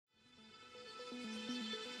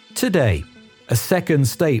Today, a second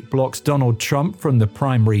state blocks Donald Trump from the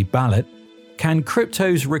primary ballot. Can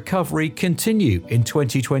crypto's recovery continue in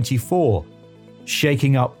 2024?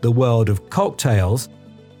 Shaking up the world of cocktails.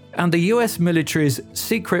 And the US military's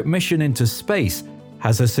secret mission into space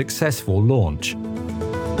has a successful launch.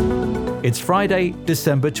 It's Friday,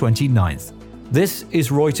 December 29th. This is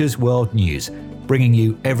Reuters World News, bringing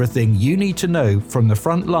you everything you need to know from the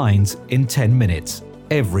front lines in 10 minutes,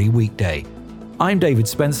 every weekday. I'm David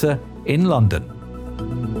Spencer in London.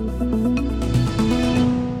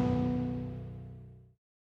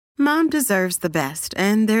 Mom deserves the best,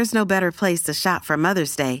 and there's no better place to shop for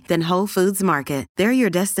Mother's Day than Whole Foods Market. They're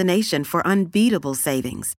your destination for unbeatable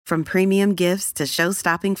savings, from premium gifts to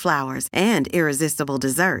show-stopping flowers and irresistible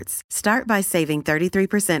desserts. Start by saving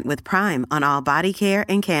 33% with Prime on all body care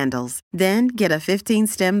and candles. Then get a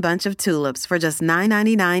 15-stem bunch of tulips for just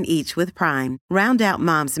 $9.99 each with Prime. Round out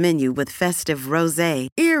Mom's menu with festive rosé,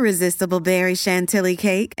 irresistible berry chantilly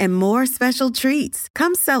cake, and more special treats.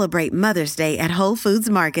 Come celebrate Mother's Day at Whole Foods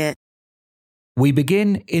Market. We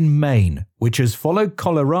begin in Maine, which has followed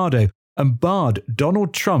Colorado and barred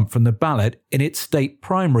Donald Trump from the ballot in its state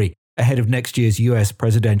primary ahead of next year's US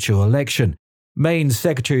presidential election. Maine's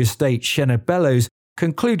Secretary of State Shenna Bellows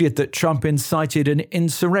concluded that Trump incited an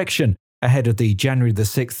insurrection ahead of the January the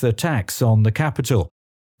 6th attacks on the Capitol.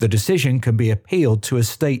 The decision can be appealed to a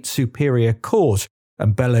state superior court,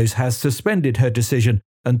 and Bellows has suspended her decision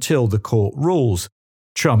until the court rules.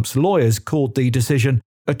 Trump's lawyers called the decision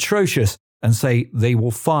atrocious and say they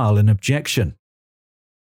will file an objection.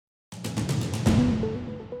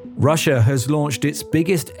 Russia has launched its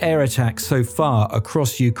biggest air attack so far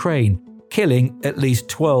across Ukraine, killing at least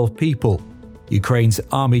 12 people. Ukraine's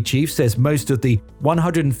army chief says most of the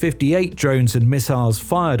 158 drones and missiles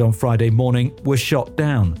fired on Friday morning were shot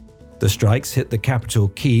down. The strikes hit the capital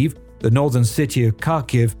Kyiv, the northern city of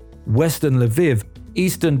Kharkiv, western Lviv,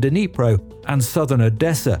 eastern Dnipro, and southern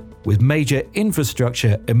Odessa, with major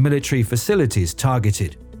infrastructure and military facilities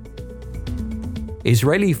targeted.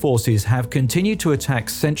 Israeli forces have continued to attack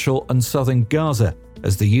central and southern Gaza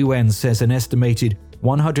as the UN says an estimated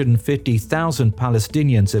 150,000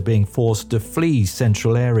 Palestinians are being forced to flee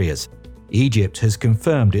central areas. Egypt has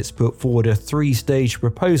confirmed it's put forward a three-stage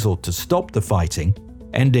proposal to stop the fighting,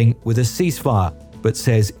 ending with a ceasefire, but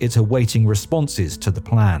says it's awaiting responses to the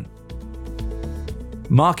plan.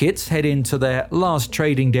 Markets head into their last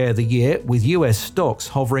trading day of the year with US stocks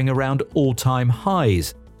hovering around all-time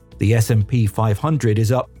highs. The S&P 500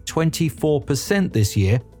 is up 24% this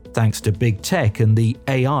year thanks to big tech and the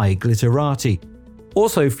AI glitterati.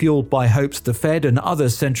 Also fueled by hopes the Fed and other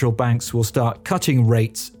central banks will start cutting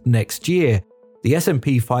rates next year. The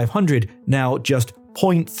S&P 500 now just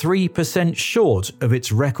 0.3% short of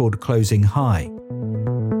its record closing high.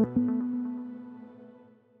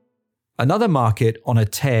 Another market on a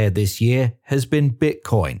tear this year has been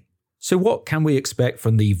Bitcoin. So what can we expect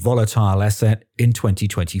from the volatile asset in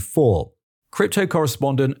 2024? Crypto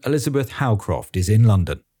correspondent Elizabeth Howcroft is in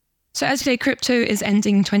London. So as today, crypto is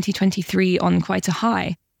ending 2023 on quite a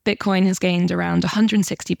high. Bitcoin has gained around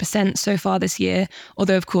 160% so far this year,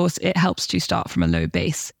 although of course it helps to start from a low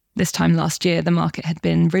base. This time last year, the market had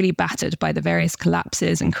been really battered by the various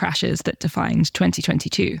collapses and crashes that defined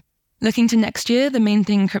 2022. Looking to next year, the main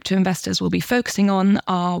thing crypto investors will be focusing on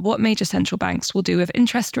are what major central banks will do with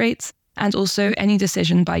interest rates and also any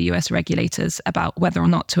decision by US regulators about whether or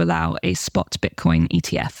not to allow a spot Bitcoin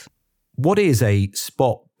ETF. What is a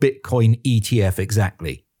spot Bitcoin ETF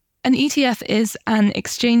exactly? An ETF is an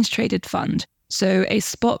exchange-traded fund. So a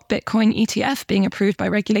spot Bitcoin ETF being approved by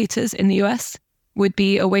regulators in the US would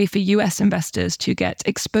be a way for US investors to get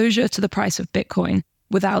exposure to the price of Bitcoin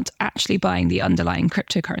without actually buying the underlying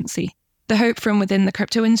cryptocurrency. The hope from within the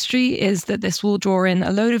crypto industry is that this will draw in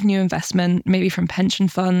a load of new investment, maybe from pension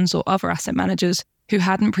funds or other asset managers who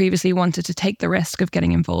hadn't previously wanted to take the risk of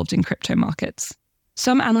getting involved in crypto markets.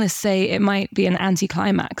 Some analysts say it might be an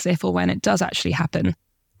anticlimax if or when it does actually happen.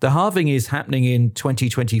 The halving is happening in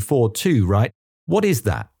 2024 too, right? What is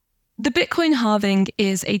that? The Bitcoin halving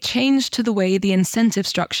is a change to the way the incentive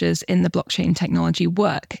structures in the blockchain technology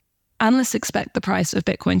work. Analysts expect the price of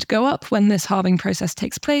Bitcoin to go up when this halving process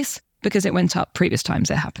takes place because it went up previous times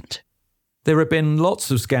it happened. There have been lots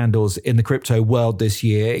of scandals in the crypto world this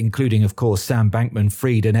year, including, of course, Sam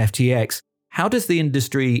Bankman-Fried and FTX. How does the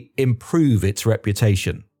industry improve its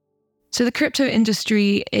reputation? So the crypto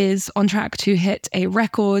industry is on track to hit a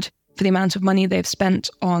record for the amount of money they've spent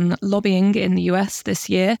on lobbying in the US this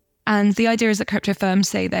year. And the idea is that crypto firms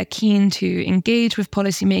say they're keen to engage with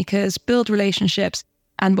policymakers, build relationships,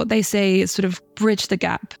 and what they say is sort of bridge the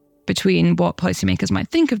gap between what policymakers might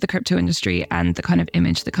think of the crypto industry and the kind of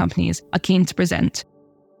image the companies are keen to present.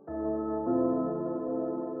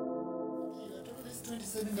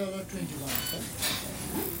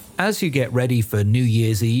 As you get ready for New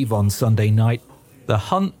Year's Eve on Sunday night, the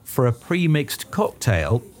hunt for a pre-mixed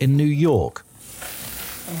cocktail in New York.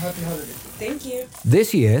 And happy holiday. Thank you.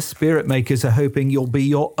 This year, spirit makers are hoping you'll be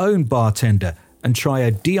your own bartender and try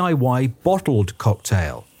a DIY bottled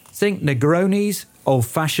cocktail. Think Negronis, old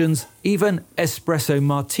fashions, even espresso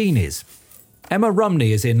martinis. Emma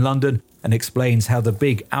Rumney is in London and explains how the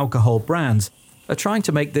big alcohol brands are trying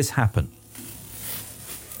to make this happen.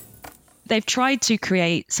 They've tried to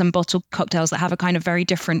create some bottled cocktails that have a kind of very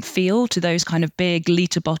different feel to those kind of big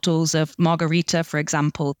liter bottles of margarita, for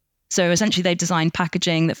example. So essentially they've designed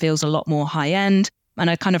packaging that feels a lot more high end and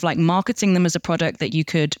are kind of like marketing them as a product that you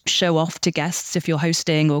could show off to guests if you're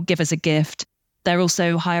hosting or give as a gift. They're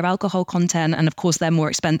also higher alcohol content, and of course they're more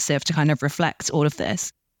expensive to kind of reflect all of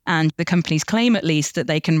this. And the companies claim at least that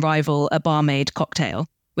they can rival a bar-made cocktail,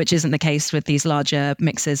 which isn't the case with these larger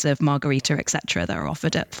mixes of margarita, etc., that are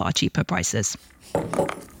offered at far cheaper prices.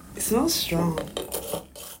 It smells strong.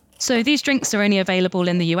 So these drinks are only available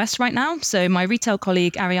in the US right now. So my retail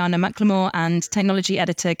colleague Ariana McLemore and technology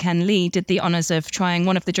editor Ken Lee did the honors of trying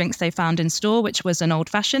one of the drinks they found in store, which was an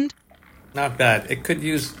old-fashioned. Not bad. It could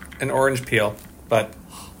use an orange peel, but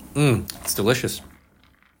it's delicious.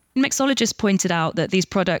 Mixologists pointed out that these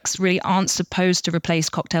products really aren't supposed to replace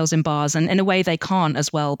cocktails in bars, and in a way they can't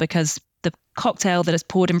as well, because the cocktail that is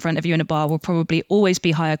poured in front of you in a bar will probably always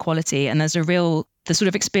be higher quality, and the sort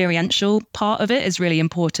of experiential part of it is really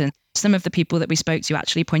important. Some of the people that we spoke to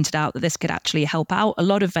actually pointed out that this could actually help out a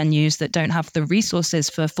lot of venues that don't have the resources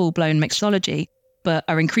for full-blown mixology, but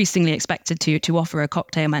are increasingly expected to offer a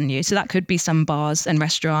cocktail menu. So that could be some bars and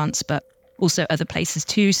restaurants, but also other places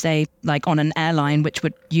too, say like on an airline, which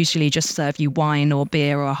would usually just serve you wine or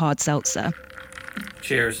beer or a hard seltzer.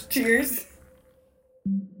 Cheers. Cheers.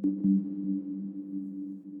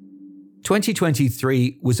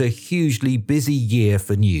 2023 was a hugely busy year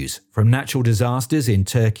for news, from natural disasters in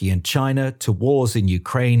Turkey and China to wars in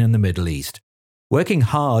Ukraine and the Middle East. Working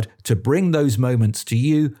hard to bring those moments to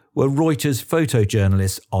you were Reuters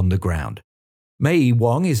photojournalists on the ground. Mei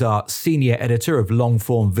Wong is our senior editor of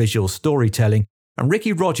long-form visual storytelling, and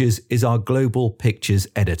Ricky Rogers is our global pictures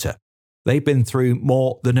editor. They've been through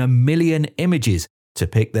more than 1 million images to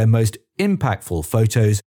pick their most impactful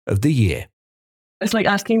photos of the year. It's like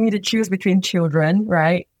asking me to choose between children,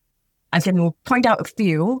 right? I can point out a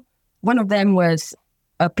few. One of them was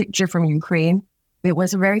a picture from Ukraine. It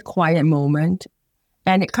was a very quiet moment,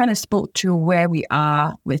 and it kind of spoke to where we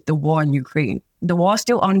are with the war in Ukraine. The war is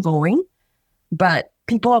still ongoing, but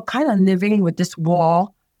people are kind of living with this war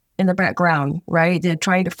in the background, right? They're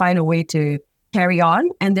trying to find a way to carry on.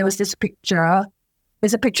 And there was this picture.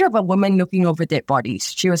 There's a picture of a woman looking over dead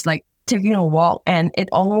bodies. She was like taking a walk, and it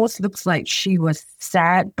almost looks like she was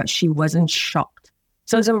sad, but she wasn't shocked.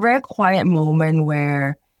 So it's a very quiet moment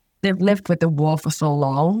where they've lived with the war for so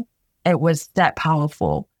long. It was that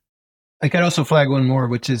powerful. I can also flag one more,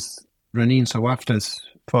 which is Ranin Sawafta's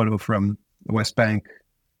photo from the West Bank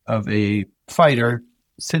of a fighter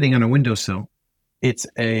sitting on a windowsill. It's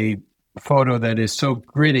a photo that is so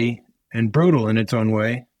gritty and brutal in its own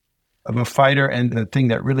way of a fighter. And the thing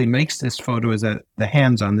that really makes this photo is that the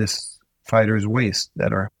hands on this fighter's waist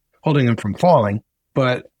that are holding him from falling.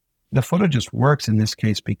 But the photo just works in this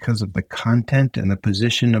case because of the content and the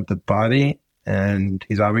position of the body. And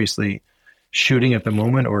he's obviously shooting at the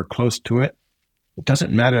moment or close to it. It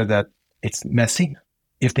doesn't matter that it's messy.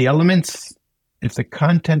 If the elements, if the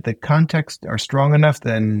content, the context are strong enough,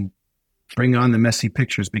 then bring on the messy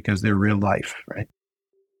pictures because they're real life, right?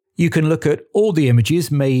 You can look at all the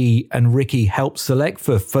images Mei and Ricky helped select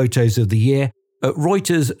for Photos of the Year at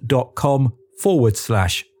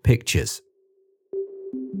reuters.com/pictures.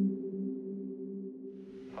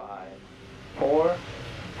 5, 4,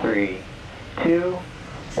 3, 2,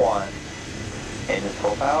 1. Engine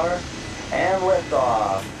full power and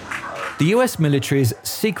liftoff. The US military's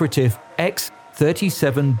secretive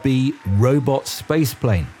X-37B robot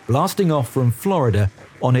spaceplane blasting off from Florida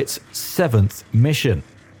on its 7th mission.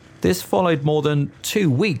 This followed more than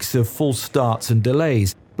 2 weeks of false starts and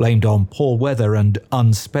delays, blamed on poor weather and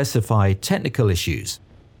unspecified technical issues.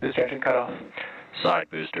 Booster engine cutoff. Side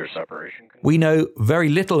booster separation. We know very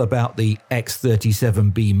little about the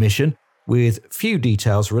X-37B mission, with few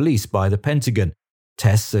details released by the Pentagon.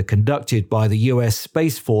 Tests are conducted by the US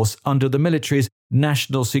Space Force under the military's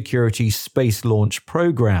National Security Space Launch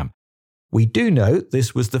Program. We do know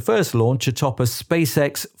this was the first launch atop a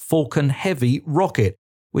SpaceX Falcon Heavy rocket,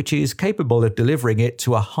 which is capable of delivering it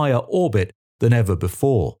to a higher orbit than ever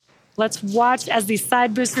before. Let's watch as these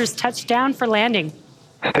side boosters touch down for landing.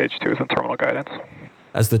 Stage 2 is in terminal guidance.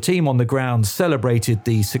 As the team on the ground celebrated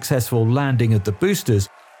the successful landing of the boosters,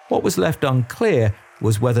 what was left unclear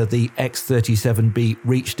was whether the X-37B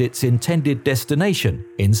reached its intended destination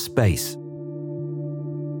in space.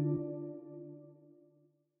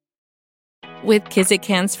 With Kizik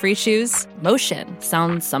hands-free shoes, motion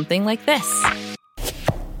sounds something like this.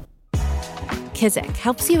 Kizik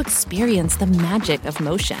helps you experience the magic of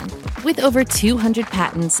motion. With over 200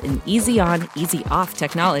 patents and easy-on, easy-off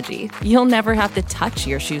technology, you'll never have to touch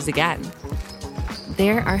your shoes again.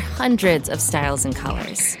 There are hundreds of styles and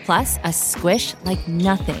colors, plus a squish like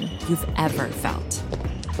nothing you've ever felt.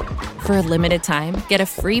 For a limited time, get a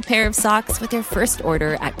free pair of socks with your first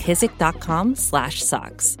order at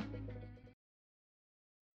kizik.com/socks.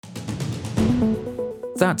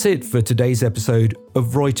 That's it for today's episode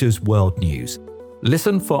of Reuters World News.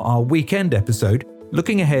 Listen for our weekend episode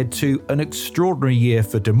looking ahead to an extraordinary year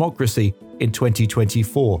for democracy in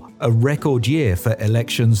 2024, a record year for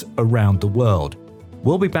elections around the world.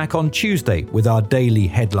 We'll be back on Tuesday with our daily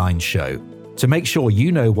headline show. To make sure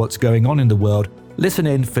you know what's going on in the world, listen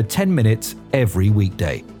in for 10 minutes every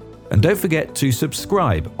weekday. And don't forget to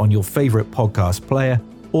subscribe on your favorite podcast player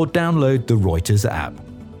or download the Reuters app.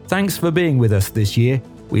 Thanks for being with us this year.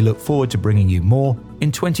 We look forward to bringing you more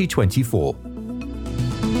in 2024.